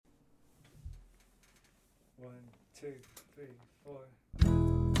One, two, three, four.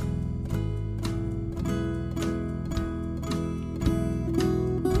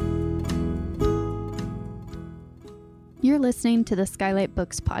 You're listening to the Skylight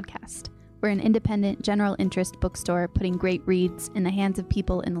Books podcast. We're an independent general interest bookstore putting great reads in the hands of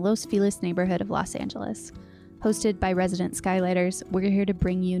people in the Los Feliz neighborhood of Los Angeles. Hosted by resident Skylighters, we're here to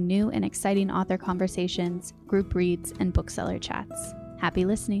bring you new and exciting author conversations, group reads, and bookseller chats. Happy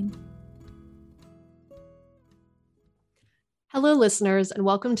listening. Hello, listeners, and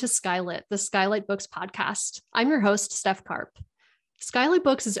welcome to Skylit, the Skylight Books podcast. I'm your host, Steph Karp. Skylight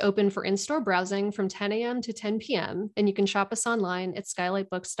Books is open for in-store browsing from 10 a.m. to 10 p.m., and you can shop us online at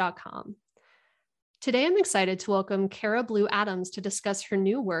skylightbooks.com. Today, I'm excited to welcome Kara Blue Adams to discuss her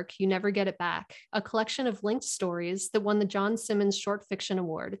new work, You Never Get It Back, a collection of linked stories that won the John Simmons Short Fiction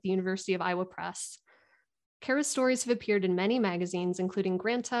Award at the University of Iowa Press. Kara's stories have appeared in many magazines, including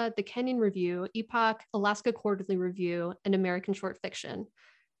Granta, The Kenyon Review, Epoch, Alaska Quarterly Review, and American Short Fiction.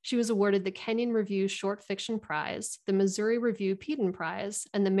 She was awarded the Kenyon Review Short Fiction Prize, the Missouri Review Peden Prize,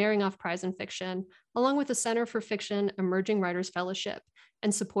 and the Maringoff Prize in Fiction, along with the Center for Fiction Emerging Writers Fellowship,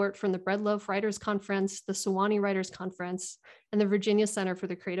 and support from the Breadloaf Writers Conference, the Sewanee Writers Conference, and the Virginia Center for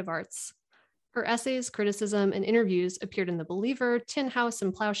the Creative Arts. Her essays, criticism, and interviews appeared in The Believer, Tin House,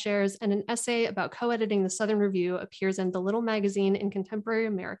 and Plowshares, and an essay about co-editing the Southern Review appears in The Little Magazine in Contemporary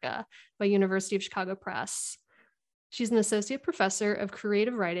America by University of Chicago Press. She's an associate professor of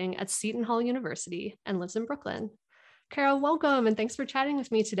creative writing at Seton Hall University and lives in Brooklyn. Kara, welcome, and thanks for chatting with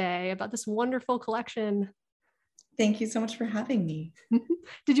me today about this wonderful collection. Thank you so much for having me.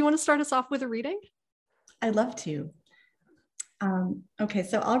 Did you want to start us off with a reading? I'd love to. Okay,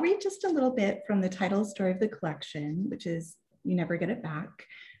 so I'll read just a little bit from the title story of the collection, which is You Never Get It Back.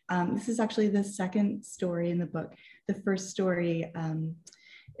 This is actually the second story in the book. The first story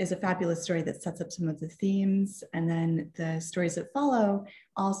is a fabulous story that sets up some of the themes, and then the stories that follow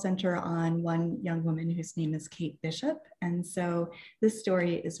all center on one young woman whose name is Kate Bishop. And so this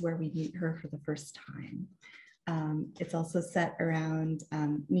story is where we meet her for the first time. It's also set around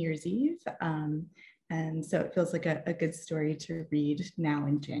New Year's Eve. And so it feels like a good story to read now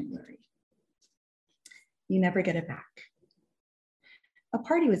in January. You Never Get It Back. A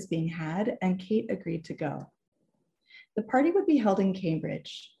party was being had and Kate agreed to go. The party would be held in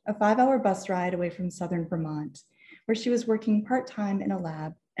Cambridge, a 5-hour bus ride away from southern Vermont, where she was working part-time in a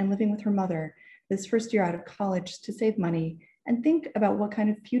lab and living with her mother this first year out of college to save money and think about what kind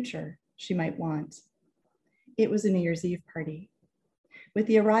of future she might want. It was a New Year's Eve party. With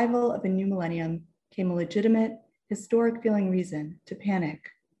the arrival of a new millennium came a legitimate, historic feeling reason to panic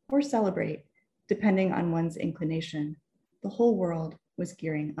or celebrate, depending on one's inclination. The whole world was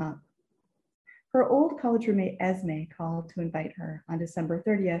gearing up. Her old college roommate Esme called to invite her on December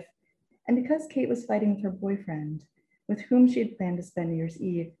 30th, and because Kate was fighting with her boyfriend, with whom she had planned to spend New Year's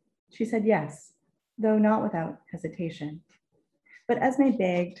Eve, she said yes, though not without hesitation. But Esme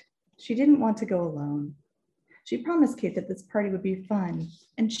begged. She didn't want to go alone. She promised Kate that this party would be fun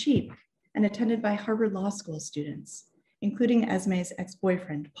and cheap and attended by Harvard Law School students, including Esme's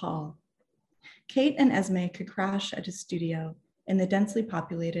ex-boyfriend, Paul. Kate and Esme could crash at his studio in the densely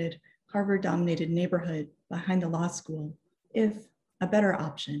populated, Harvard-dominated neighborhood behind the law school if a better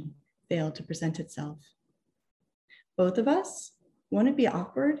option failed to present itself. Both of us? Won't it be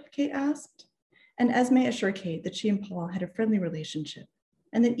awkward? Kate asked. And Esme assured Kate that she and Paul had a friendly relationship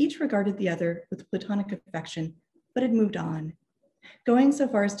and that each regarded the other with platonic affection, but had moved on, going so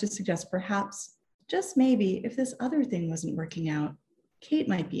far as to suggest perhaps, just maybe, if this other thing wasn't working out, Kate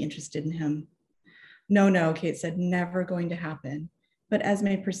might be interested in him. No, Kate said, never going to happen. But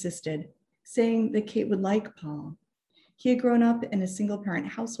Esme persisted, saying that Kate would like Paul. He had grown up in a single-parent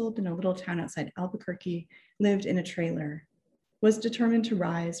household in a little town outside Albuquerque, lived in a trailer, was determined to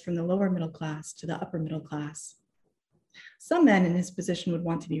rise from the lower middle class to the upper middle class. Some men in his position would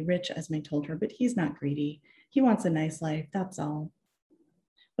want to be rich, Esme told her, but he's not greedy. He wants a nice life, that's all.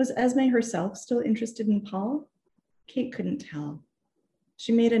 Was Esme herself still interested in Paul? Kate couldn't tell.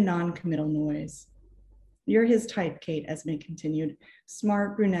 She made a non-committal noise. You're his type, Kate, Esme continued,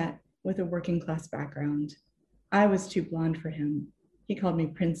 smart brunette with a working class background. I was too blonde for him. He called me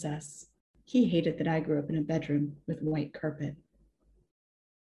princess. He hated that I grew up in a bedroom with white carpet.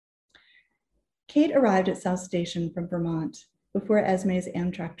 Kate arrived at South Station from Vermont before Esme's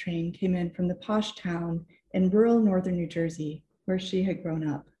Amtrak train came in from the posh town in rural northern New Jersey, where she had grown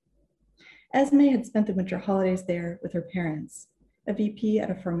up. Esme had spent the winter holidays there with her parents, a VP at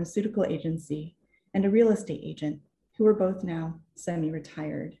a pharmaceutical agency, and a real estate agent, who were both now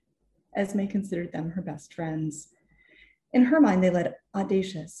semi-retired. Esme considered them her best friends. In her mind, they led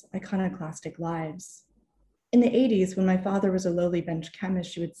audacious, iconoclastic lives. In the 80s, when my father was a lowly bench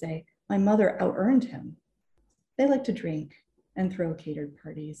chemist, she would say, my mother out-earned him. They liked to drink and throw catered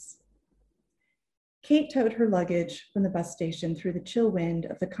parties. Kate towed her luggage from the bus station through the chill wind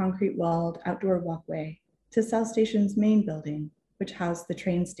of the concrete-walled outdoor walkway to South Station's main building, which housed the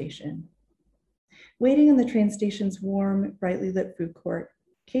train station. Waiting in the train station's warm, brightly lit food court,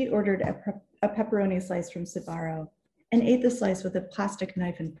 Kate ordered a pepperoni slice from Sbarro and ate the slice with a plastic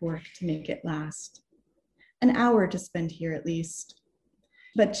knife and fork to make it last. An hour to spend here at least,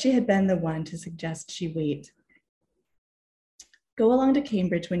 but she had been the one to suggest she wait. Go along to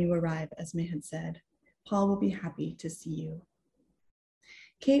Cambridge when you arrive, Esme had said. Paul will be happy to see you.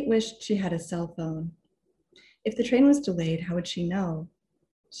 Kate wished she had a cell phone. If the train was delayed, how would she know?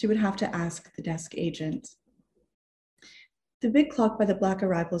 She would have to ask the desk agent. The big clock by the black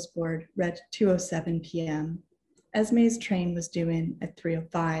arrivals board read 2:07 p.m. Esme's train was due in at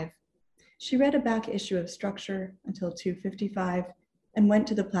 3:05. She read a back issue of Structure until 2:55 and went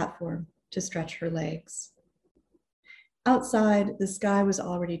to the platform to stretch her legs. Outside, the sky was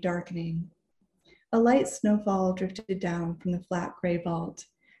already darkening. A light snowfall drifted down from the flat gray vault,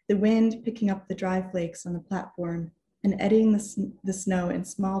 the wind picking up the dry flakes on the platform and eddying the snow in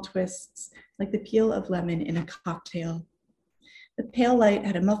small twists like the peel of lemon in a cocktail. The pale light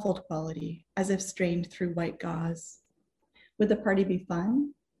had a muffled quality, as if strained through white gauze. Would the party be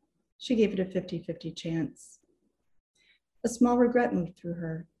fun? She gave it a 50-50 chance. A small regret moved through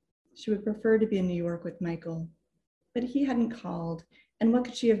her. She would prefer to be in New York with Michael, but he hadn't called, and what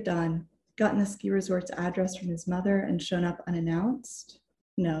could she have done? Gotten the ski resort's address from his mother and shown up unannounced?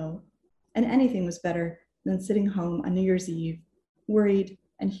 No, and anything was better than sitting home on New Year's Eve, worried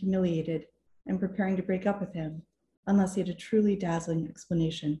and humiliated and preparing to break up with him, unless he had a truly dazzling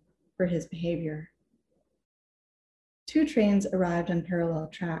explanation for his behavior. 2 trains arrived on parallel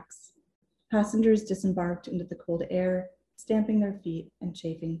tracks. Passengers disembarked into the cold air, stamping their feet and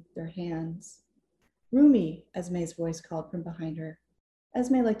chafing their hands. Rumi, Esme's voice called from behind her.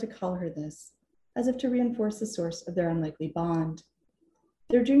 Esme liked to call her this, as if to reinforce the source of their unlikely bond.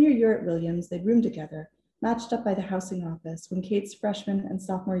 Their junior year at Williams, they'd roomed together, matched up by the housing office when Kate's freshman and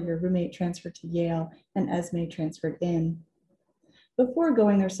sophomore year roommate transferred to Yale and Esme transferred in. Before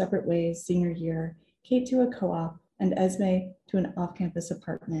going their separate ways senior year, Kate to a co-op and Esme to an off-campus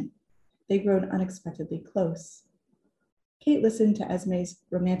apartment. They'd grown unexpectedly close. Kate listened to Esme's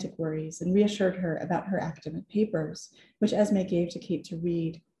romantic worries and reassured her about her academic papers, which Esme gave to Kate to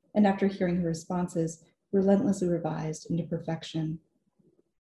read, and after hearing her responses, relentlessly revised into perfection.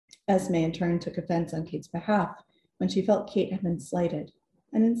 Esme in turn took offense on Kate's behalf when she felt Kate had been slighted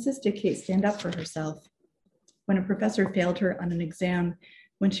and insisted Kate stand up for herself. When a professor failed her on an exam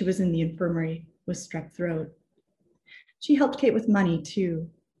when she was in the infirmary with strep throat. She helped Kate with money too.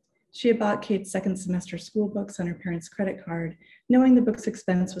 She had bought Kate's second semester school books on her parents' credit card, knowing the book's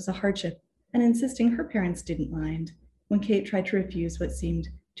expense was a hardship and insisting her parents didn't mind when Kate tried to refuse what seemed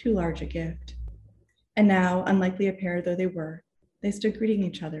too large a gift. And now, unlikely a pair though they were, they stood greeting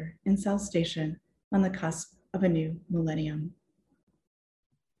each other in South Station on the cusp of a new millennium.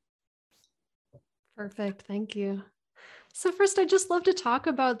 Perfect, thank you. So first, I'd just love to talk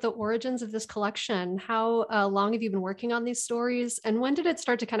about the origins of this collection. How long have you been working on these stories, and when did it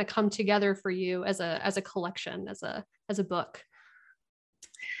start to kind of come together for you as a collection, as a book?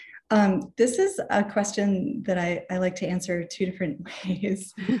 This is a question that I like to answer 2 different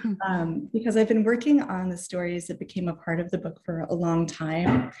ways because I've been working on the stories that became a part of the book for a long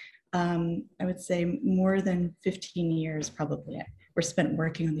time. I would say more than 15 years probably were spent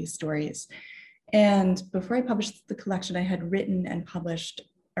working on these stories. And before I published the collection, I had written and published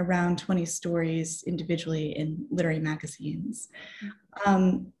around 20 stories individually in literary magazines.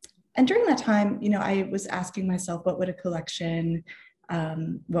 And during that time, I was asking myself, what would a collection,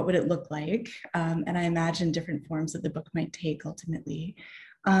 what would it look like? And I imagined different forms that the book might take ultimately.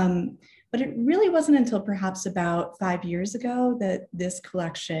 But it really wasn't until perhaps about 5 years ago that this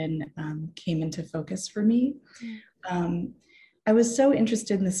collection came into focus for me. I was so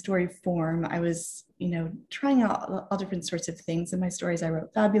interested in the story form. I was, trying out all different sorts of things in my stories. I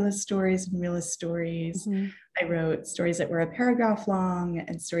wrote fabulous stories and realist stories. Mm-hmm. I wrote stories that were a paragraph long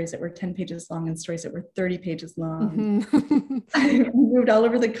and stories that were 10 pages long and stories that were 30 pages long. Mm-hmm. I moved all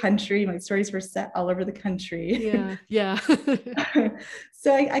over the country. My stories were set all over the country. Yeah.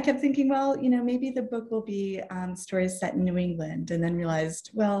 So I kept thinking, well, maybe the book will be stories set in New England, and then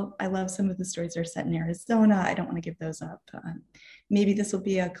realized, well, I love some of the stories that are set in Arizona. I don't want to give those up. Maybe this will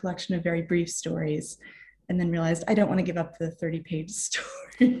be a collection of very brief stories. and then realized I don't want to give up the 30-page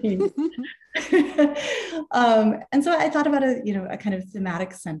story. And so I thought about a kind of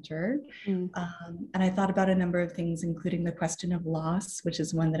thematic center. And I thought about a number of things, including the question of loss, which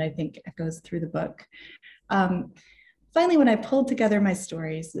is one that I think echoes through the book. Finally, when I pulled together my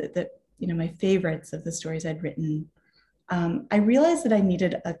stories, my favorites of the stories I'd written, I realized that I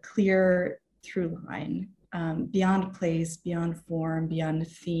needed a clear through line, beyond place, beyond form, beyond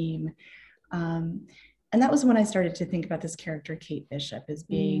theme. And that was when I started to think about this character, Kate Bishop, as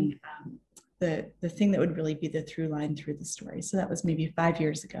being the thing that would really be the through line through the story. So that was maybe 5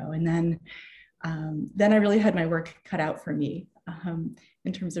 years ago. And then I really had my work cut out for me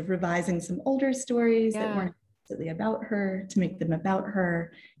in terms of revising some older stories that weren't explicitly about her to make them about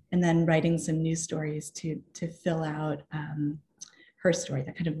her, and then writing some new stories to fill out her story,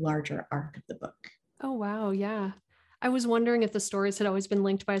 that kind of larger arc of the book. Oh, wow. Yeah. I was wondering if the stories had always been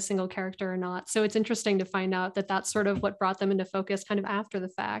linked by a single character or not. So it's interesting to find out that that's sort of what brought them into focus kind of after the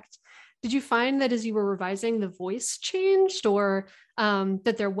fact. Did you find that as you were revising, the voice changed, or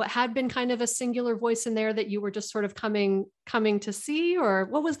that there had been kind of a singular voice in there that you were just sort of coming to see, or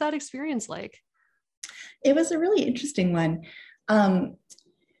what was that experience like? It was a really interesting one.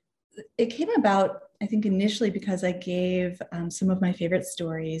 It came about, I think, initially because I gave some of my favorite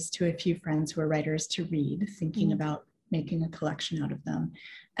stories to a few friends who are writers to read, thinking about making a collection out of them.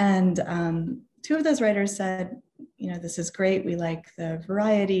 And two of those writers said, this is great. We like the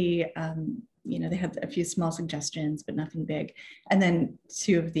variety. They had a few small suggestions, but nothing big. And then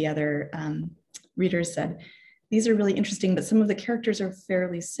two of the other readers said, these are really interesting, but some of the characters are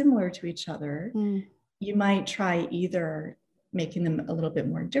fairly similar to each other. You might try either making them a little bit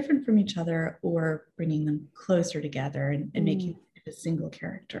more different from each other or bringing them closer together and making a single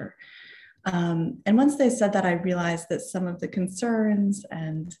character. And once they said that, I realized that some of the concerns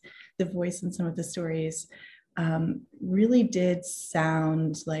and the voice in some of the stories really did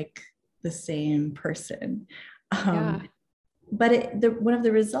sound like the same person. But one of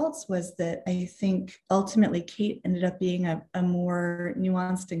the results was that I think ultimately Kate ended up being a more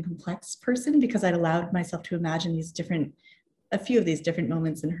nuanced and complex person, because I'd allowed myself to imagine a few of these different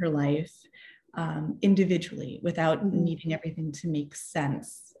moments in her life individually, without needing everything to make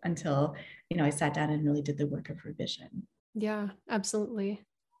sense until, I sat down and really did the work of revision. Yeah, absolutely.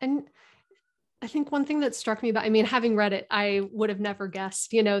 And I think one thing that struck me about, having read it, I would have never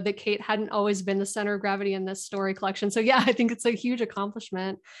guessed, that Kate hadn't always been the center of gravity in this story collection. So yeah, I think it's a huge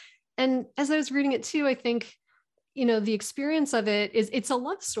accomplishment. And as I was reading it too, I think, the experience of it is, it's a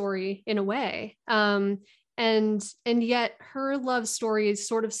love story in a way. And yet her love story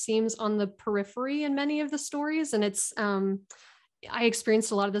sort of seems on the periphery in many of the stories. And it's, I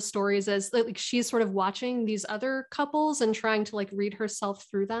experienced a lot of the stories as like she's sort of watching these other couples and trying to like read herself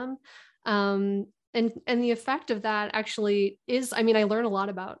through them. And the effect of that actually is, I learn a lot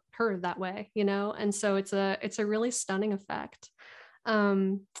about her that way, and so it's a really stunning effect. I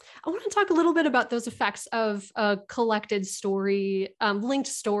want to talk a little bit about those effects of a collected story, linked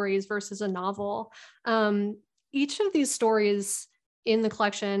stories versus a novel. Each of these stories in the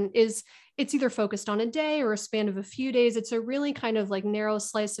collection it's either focused on a day or a span of a few days. It's a really kind of like narrow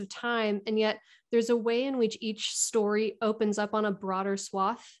slice of time. And yet there's a way in which each story opens up on a broader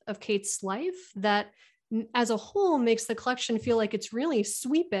swath of Kate's life that as a whole makes the collection feel like it's really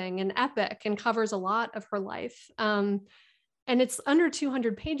sweeping and epic and covers a lot of her life. And it's under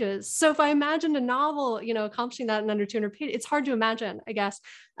 200 pages. So if I imagined a novel, accomplishing that in under 200 pages, it's hard to imagine, I guess.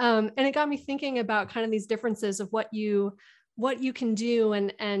 And it got me thinking about kind of these differences of what you can do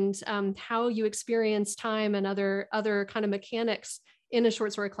and how you experience time and other kind of mechanics in a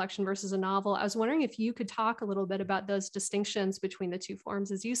short story collection versus a novel. I was wondering if you could talk a little bit about those distinctions between the two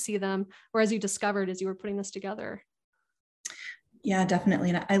forms as you see them, or as you discovered as you were putting this together. Yeah, definitely.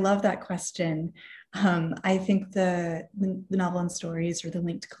 And I love that question. I think the novel and stories, or the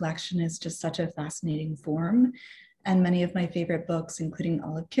linked collection, is just such a fascinating form. And many of my favorite books, including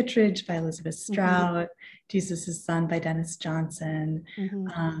Olive Kittredge by Elizabeth Strout, Jesus' Son by Dennis Johnson,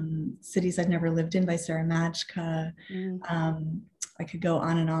 Cities I've Never Lived In by Sarah Majka, I could go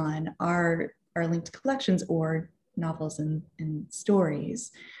on, are linked collections or novels and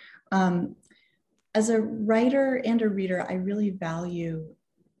stories. As a writer and a reader, I really value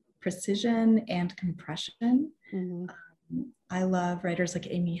precision and compression. I love writers like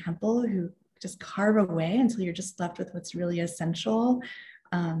Amy Hempel, who just carve away until you're just left with what's really essential.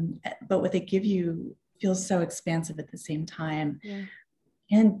 But what they give you feels so expansive at the same time. Yeah.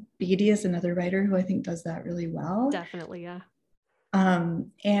 And Beatty is another writer who I think does that really well. Definitely, yeah.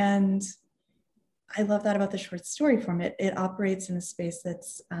 And I love that about the short story form. It operates in a space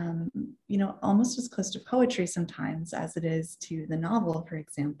that's, almost as close to poetry sometimes as it is to the novel, for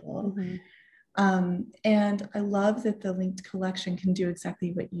example. And I love that the linked collection can do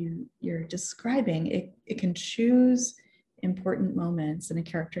exactly what you're describing. It can choose important moments in a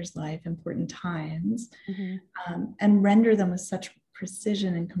character's life, important times, and render them with such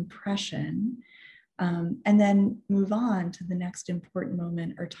precision and compression, and then move on to the next important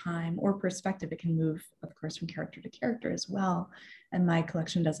moment or time or perspective. It can move, of course, from character to character as well. And my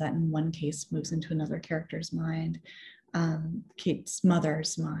collection does that. In one case, moves into another character's mind, Kate's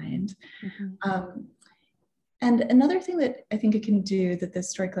mother's mind. And another thing that I think it can do, that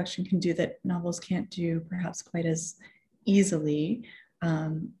this story collection can do that novels can't do perhaps quite as easily,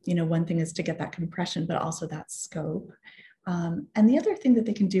 one thing is to get that compression, but also that scope. And the other thing that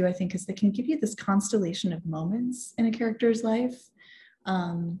they can do, I think, is they can give you this constellation of moments in a character's life,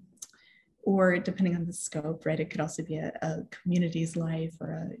 or depending on the scope, right? It could also be a community's life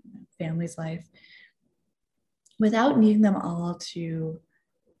or a family's life, without needing them all to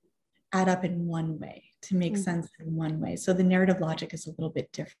add up in one way, to make sense in one way. So the narrative logic is a little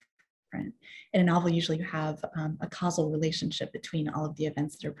bit different. In a novel, usually you have a causal relationship between all of the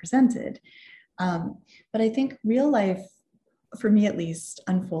events that are presented. But I think real life, for me at least,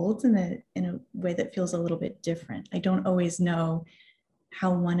 unfolds in a way that feels a little bit different. I don't always know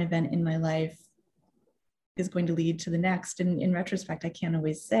how one event in my life is going to lead to the next. And in retrospect, I can't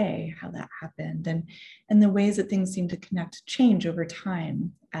always say how that happened. And the ways that things seem to connect change over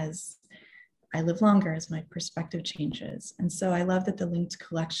time as I live longer, as my perspective changes. And so I love that the linked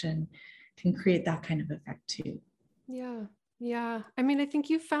collection can create that kind of effect too. Yeah. I mean, I think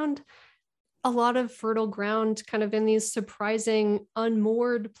you found a lot of fertile ground kind of in these surprising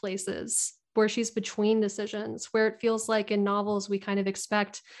unmoored places where she's between decisions, where it feels like in novels, we kind of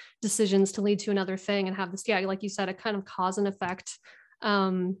expect decisions to lead to another thing and have this, like you said, a kind of cause and effect,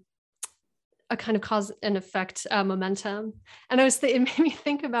 momentum. And it made me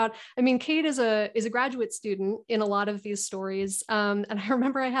think about, I mean, Kate is a graduate student in a lot of these stories. And I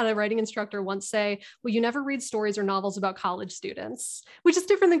remember I had a writing instructor once say, well, you never read stories or novels about college students, which is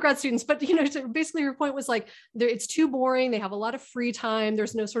different than grad students. But, basically her point was like, it's too boring. They have a lot of free time.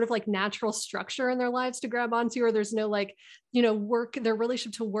 There's no sort of like natural structure in their lives to grab onto, or there's no like, work, their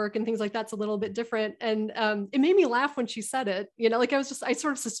relationship to work and things like that's a little bit different. And it made me laugh when she said it, I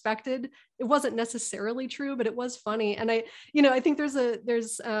sort of suspected it wasn't necessarily true, but it was funny. And I think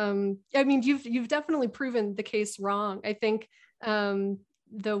you've definitely proven the case wrong. I think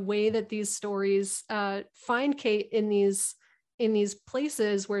the way that these stories find Kate in these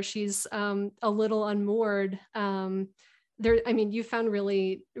places where she's a little unmoored, you found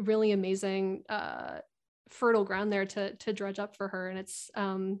really, really amazing fertile ground there to dredge up for her. And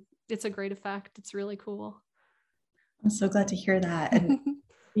it's a great effect. It's really cool. I'm so glad to hear that. And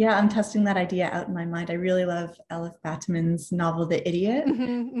yeah, I'm testing that idea out in my mind. I really love Elif Batuman's novel, The Idiot.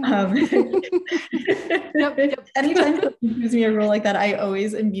 Yep. Anytime someone gives me a role like that, I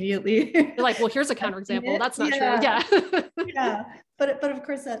always immediately... You're like, well, here's a counterexample. That's not true. Yeah. Yeah. But of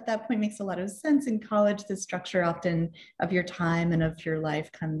course, that point makes a lot of sense. In college, the structure often of your time and of your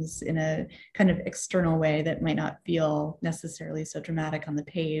life comes in a kind of external way that might not feel necessarily so dramatic on the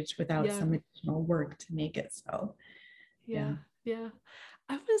page without some additional work to make it so. Yeah.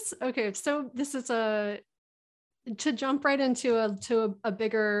 Okay. So this is to jump right into a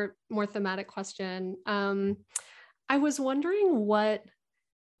bigger, more thematic question. I was wondering what,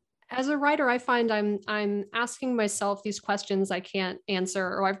 as a writer, I find I'm asking myself these questions I can't answer,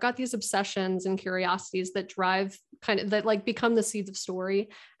 or I've got these obsessions and curiosities that drive that like become the seeds of story.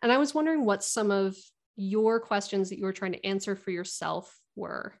 And I was wondering what some of your questions that you were trying to answer for yourself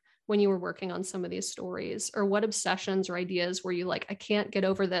were when you were working on some of these stories, or what obsessions or ideas were you like, I can't get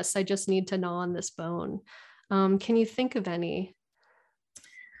over this. I just need to gnaw on this bone. Can you think of any?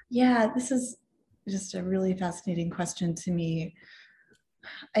 Yeah, this is just a really fascinating question to me.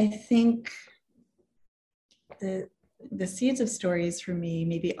 I think the seeds of stories for me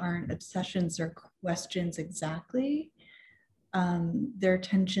maybe aren't obsessions or questions exactly. They're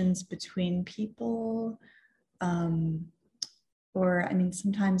tensions between people, or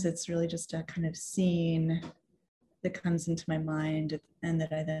sometimes it's really just a kind of scene that comes into my mind and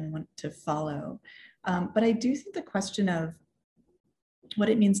that I then want to follow. But I do think the question of what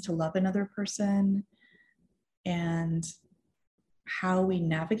it means to love another person and how we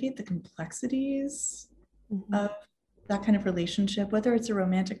navigate the complexities of that kind of relationship, whether it's a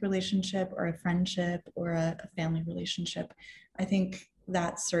romantic relationship or a friendship or a family relationship, I think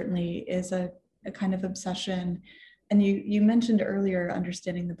that certainly is a kind of obsession. and you mentioned earlier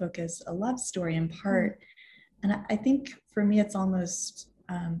understanding the book as a love story in part. And I think for me, it's almost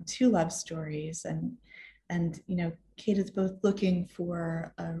two love stories. And Kate is both looking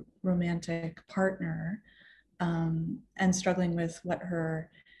for a romantic partner and struggling with what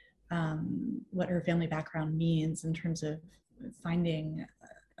her family background means in terms of finding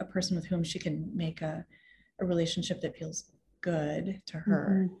a person with whom she can make a relationship that feels good to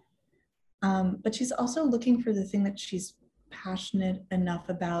her. But she's also looking for the thing that she's passionate enough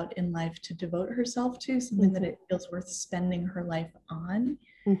about in life to devote herself to, something that it feels worth spending her life on.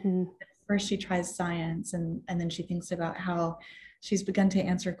 First she tries science, and then she thinks about how she's begun to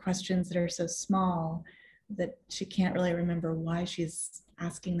answer questions that are so small that she can't really remember why she's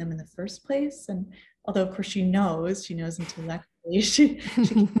asking them in the first place. And although of course she knows intellectually, she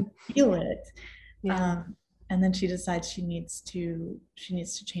can feel it. And then she decides she needs to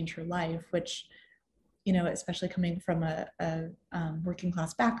change her life, which, especially coming from a working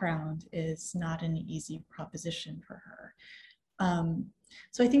class background, is not an easy proposition for her.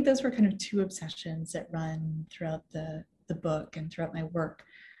 So I think those were kind of two obsessions that run throughout the book and throughout my work.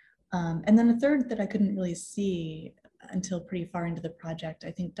 And then a third that I couldn't really see until pretty far into the project,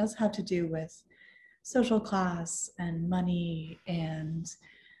 I think does have to do with social class and money and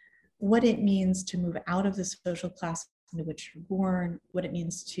what it means to move out of the social class into which you're born, what it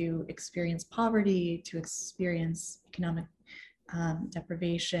means to experience poverty, to experience economic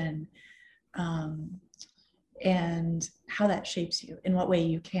deprivation, and how that shapes you, in what way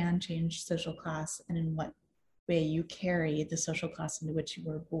you can change social class, and in what way you carry the social class into which you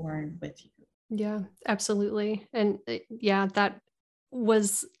were born with you. Yeah, absolutely. And that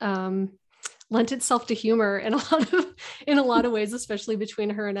was lent itself to humor in a lot of ways, especially between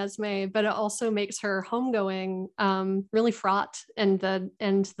her and Esme, but it also makes her homegoing really fraught, and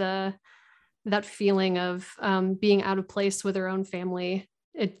that feeling of being out of place with her own family.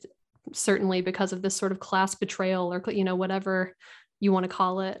 It certainly, because of this sort of class betrayal, or whatever you want to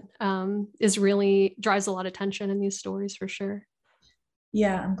call it, is really drives a lot of tension in these stories for sure.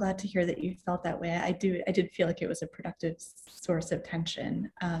 Yeah, I'm glad to hear that you felt that way. I did feel like it was a productive source of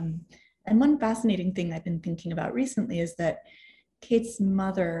tension. And one fascinating thing I've been thinking about recently is that Kate's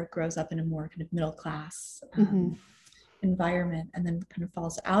mother grows up in a more kind of middle class environment, and then kind of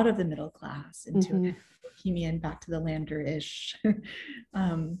falls out of the middle class into bohemian, back to the lander-ish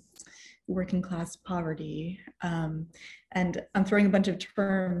working class poverty. And I'm throwing a bunch of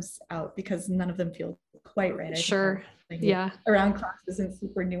terms out because none of them feel quite right. Sure. Yeah. Around class isn't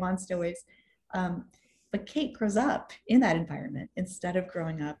super nuanced always. But Kate grows up in that environment instead of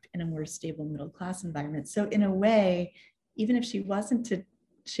growing up in a more stable middle class environment. So in a way, even if she wasn't to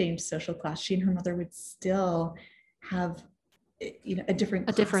change social class, she and her mother would still have, a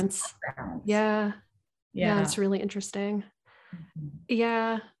difference. Background. Yeah, it's really interesting.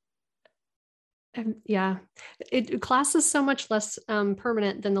 Yeah. Class is so much less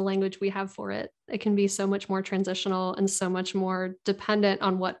permanent than the language we have for it. It can be so much more transitional and so much more dependent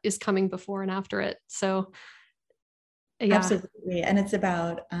on what is coming before and after it. So yeah. Absolutely. And it's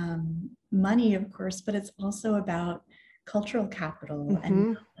about money, of course, but it's also about cultural capital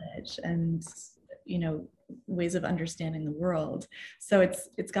and knowledge and ways of understanding the world. So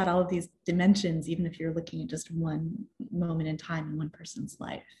it's got all of these dimensions, even if you're looking at just one moment in time in one person's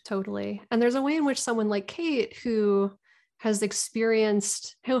life. Totally. And there's a way in which someone like Kate, who has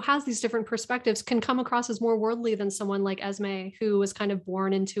these different perspectives, can come across as more worldly than someone like Esme, who was kind of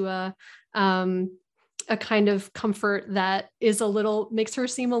born into a kind of comfort that makes her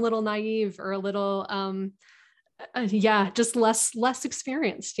seem a little naive, or a little just less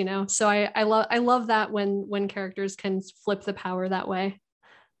experienced, so I love that when characters can flip the power that way.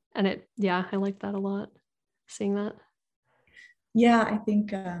 And I like that a lot, seeing that. I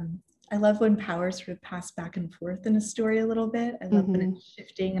think I love when powers sort of pass back and forth in a story a little bit. I love when it's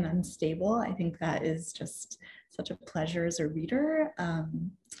shifting and unstable. I think that is just such a pleasure as a reader.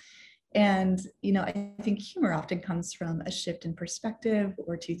 And I think humor often comes from a shift in perspective,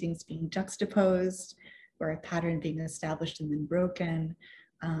 or two things being juxtaposed, or a pattern being established and then broken.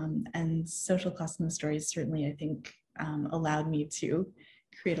 And social class in the stories certainly, I think, allowed me to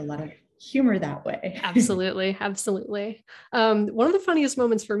create a lot of humor that way. Absolutely. One of the funniest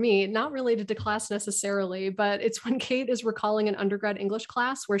moments for me, not related to class necessarily, but it's when Kate is recalling an undergrad English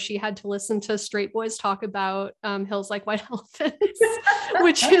class where she had to listen to straight boys talk about hills like white elephants,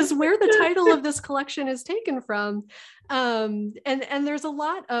 which is where the title of this collection is taken from. And there's a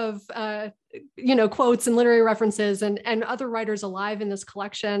lot of quotes and literary references and other writers alive in this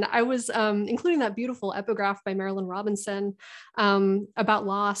collection. I was including that beautiful epigraph by Marilyn Robinson about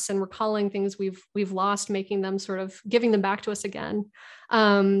loss and recalling things we've lost, making them sort of giving them back to us again.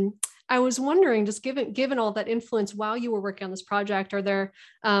 I was wondering, just given all that influence while you were working on this project, are there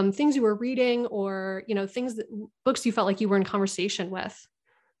things you were reading or books you felt like you were in conversation with?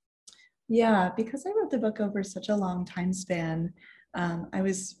 Yeah, because I wrote the book over such a long time span, I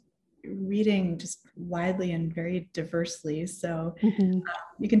was reading just widely and very diversely. So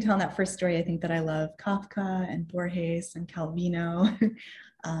you can tell in that first story, I think that I love Kafka and Borges and Calvino.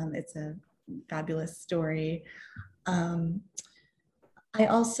 It's a fabulous story. I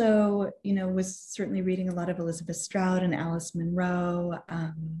also, was certainly reading a lot of Elizabeth Strout and Alice Munro,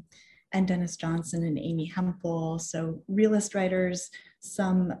 and Dennis Johnson and Amy Hempel. So realist writers,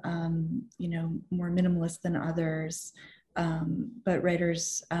 some, more minimalist than others, but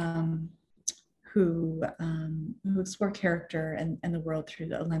writers who explore character and the world through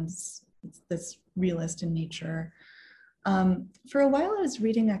the lens that's realist in nature. For a while, I was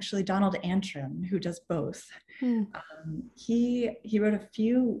reading actually Donald Antrim, who does both. He wrote a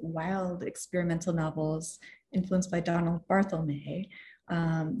few wild experimental novels influenced by Donald Barthelme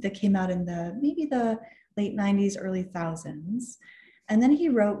that came out in maybe the late 90s, early thousands. And then he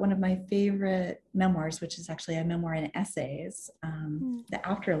wrote one of my favorite memoirs, which is actually a memoir in essays, The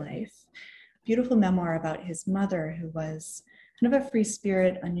Afterlife, beautiful memoir about his mother, who was kind of a free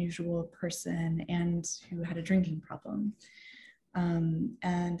spirit, unusual person, and who had a drinking problem.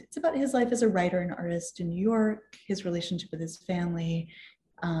 And it's about his life as a writer and artist in New York, his relationship with his family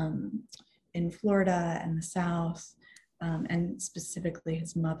in Florida and the South, and specifically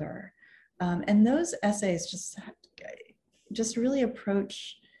his mother. And those essays just really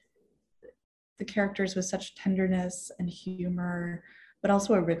approach the characters with such tenderness and humor, but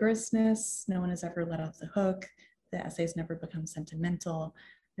also a rigorousness. No one is ever let off the hook. The essays never become sentimental.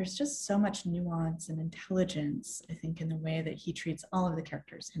 There's just so much nuance and intelligence, I think, in the way that he treats all of the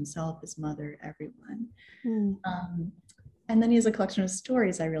characters, himself, his mother, everyone. And then he has a collection of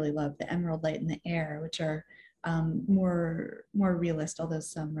stories I really love, The Emerald Light in the Air, which are more realist, although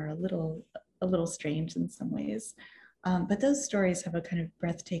some are a little strange in some ways. But those stories have a kind of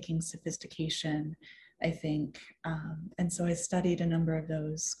breathtaking sophistication, I think. And so I studied a number of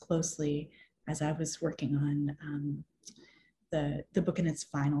those closely as I was working on the book in its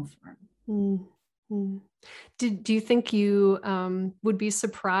final form. Do you think you would be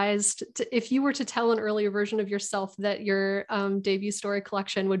surprised if you were to tell an earlier version of yourself that your debut story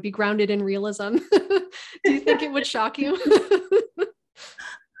collection would be grounded in realism? Do you think it would shock you?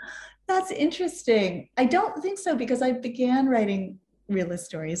 That's interesting. I don't think so, because I began writing realist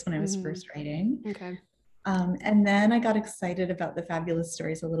stories when I was first writing. Okay. And then I got excited about the fabulous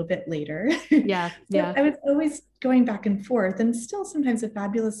stories a little bit later. Yeah. I was always going back and forth, and still sometimes a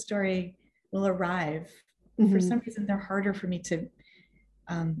fabulous story will arrive. For some reason, they're harder for me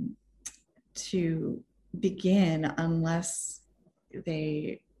to begin unless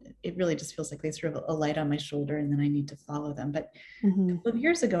it really just feels like they sort of a light on my shoulder, and then I need to follow them. But a couple of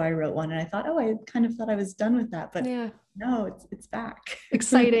years ago, I wrote one and I thought, I kind of thought I was done with that, but no, it's back.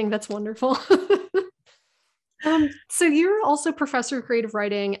 Exciting. That's wonderful. So you're also professor of creative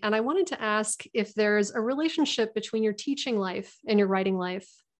writing, and I wanted to ask if there's a relationship between your teaching life and your writing life.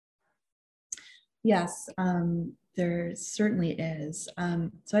 Yes, there certainly is.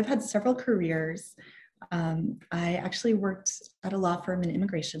 So I've had several careers. I actually worked at a law firm in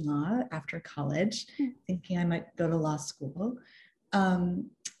immigration law after college, thinking I might go to law school.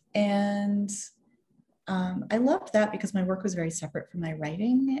 I loved that because my work was very separate from my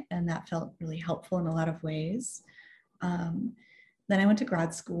writing, and that felt really helpful in a lot of ways. Then I went to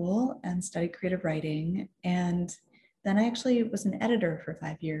grad school and studied creative writing, and then I actually was an editor for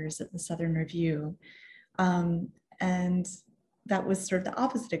 5 years at the Southern Review. And that was sort of the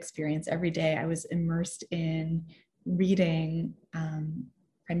opposite experience. Every day I was immersed in reading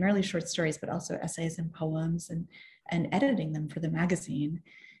primarily short stories, but also essays and poems, and editing them for the magazine.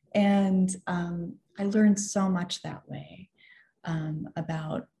 And I learned so much that way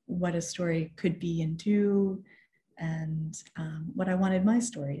about what a story could be and do, and what I wanted my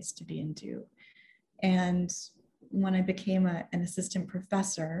stories to be and do. And when I became an assistant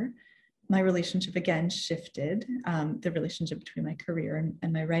professor, my relationship again shifted, the relationship between my career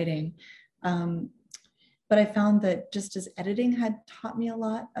and my writing. But I found that just as editing had taught me a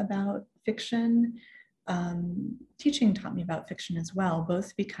lot about fiction, teaching taught me about fiction as well,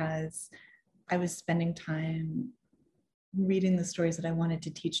 both because I was spending time reading the stories that I wanted to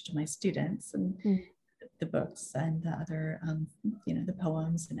teach to my students. And the books and the other, the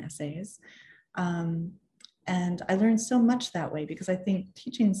poems and essays. And I learned so much that way, because I think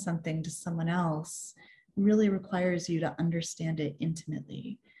teaching something to someone else really requires you to understand it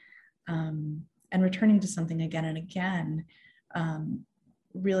intimately. And returning to something again and again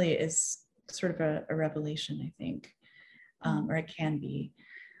really is sort of a revelation, I think, or it can be.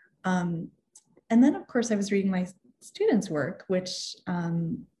 And then, of course, I was reading my students' work, which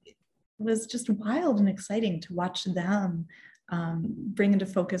was just wild and exciting to watch them bring into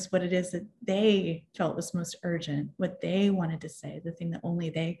focus what it is that they felt was most urgent, what they wanted to say, the thing that only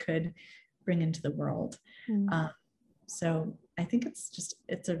they could bring into the world. So I think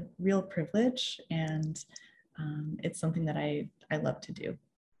it's a real privilege, and it's something that I love to do.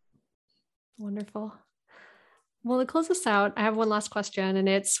 Wonderful. Well, to close us out, I have one last question, and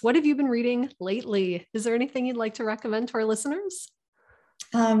it's, what have you been reading lately? Is there anything you'd like to recommend to our listeners?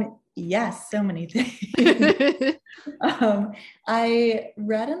 Yes, so many things. I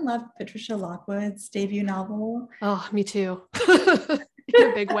read and loved Patricia Lockwood's debut novel. Oh, me too.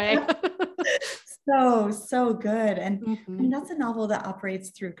 In a big way. So good. And I mean, that's a novel that operates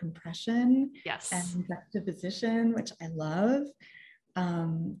through compression and juxtaposition, which I love.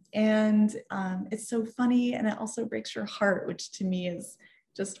 And it's so funny, and it also breaks your heart, which to me is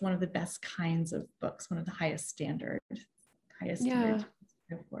just one of the best kinds of books, one of the highest standards to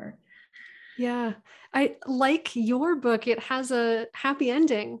go for. Yeah, I like your book. It has a happy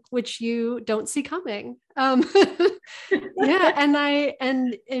ending, which you don't see coming. And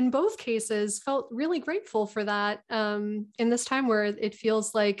in both cases felt really grateful for that. In this time where it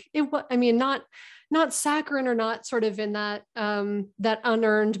feels like not saccharine, or not sort of in that that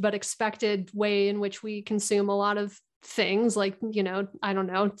unearned but expected way in which we consume a lot of things, like, I don't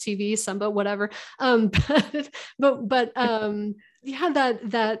know, TV, Samba, whatever. That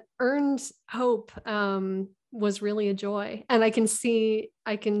earned hope was really a joy, and I can see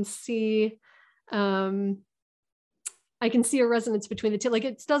a resonance between the two. Like,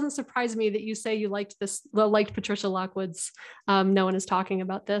 it doesn't surprise me that you say you liked Patricia Lockwood's No One Is Talking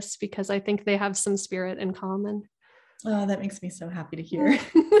About This, because I think they have some spirit in common. Oh, that makes me so happy to hear.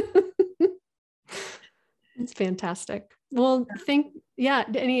 It's fantastic. Well,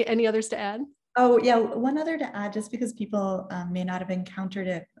 any others to add? Oh yeah, one other to add, just because people may not have encountered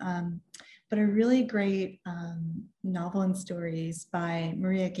it, but a really great novel and stories by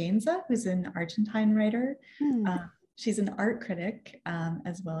Maria Gainza, who's an Argentine writer. She's an art critic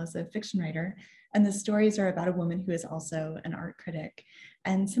as well as a fiction writer. And the stories are about a woman who is also an art critic.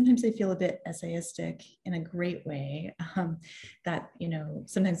 And sometimes they feel a bit essayistic in a great way. That,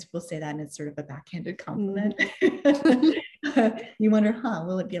 sometimes people say that and it's sort of a backhanded compliment. You wonder,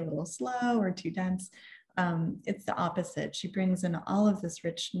 will it be a little slow or too dense? It's the opposite. She brings in all of this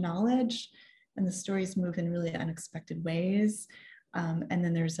rich knowledge, and the stories move in really unexpected ways. And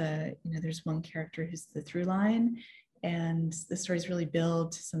then there's one character who's the through line, and the stories really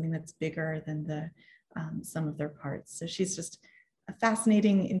build to something that's bigger than the sum of their parts. So she's just a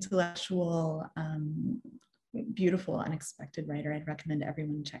fascinating, intellectual, beautiful, unexpected writer. I'd recommend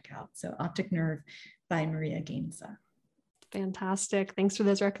everyone check out. So Optic Nerve by Maria Gainza. Fantastic. Thanks for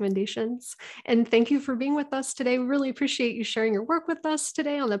those recommendations. And thank you for being with us today. We really appreciate you sharing your work with us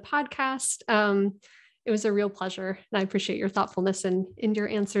today on the podcast. It was a real pleasure, and I appreciate your thoughtfulness and your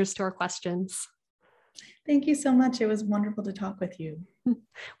answers to our questions. Thank you so much. It was wonderful to talk with you.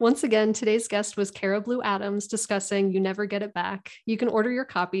 Once again, today's guest was Kara Blue Adams, discussing You Never Get It Back. You can order your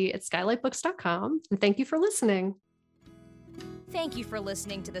copy at skylightbooks.com. And thank you for listening. Thank you for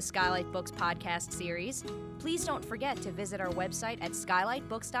listening to the Skylight Books podcast series. Please don't forget to visit our website at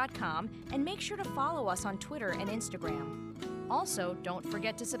skylightbooks.com, and make sure to follow us on Twitter and Instagram. Also, don't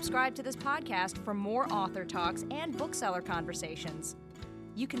forget to subscribe to this podcast for more author talks and bookseller conversations.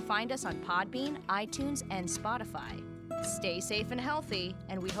 You can find us on Podbean, iTunes, and Spotify. Stay safe and healthy,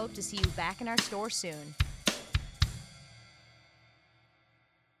 and we hope to see you back in our store soon.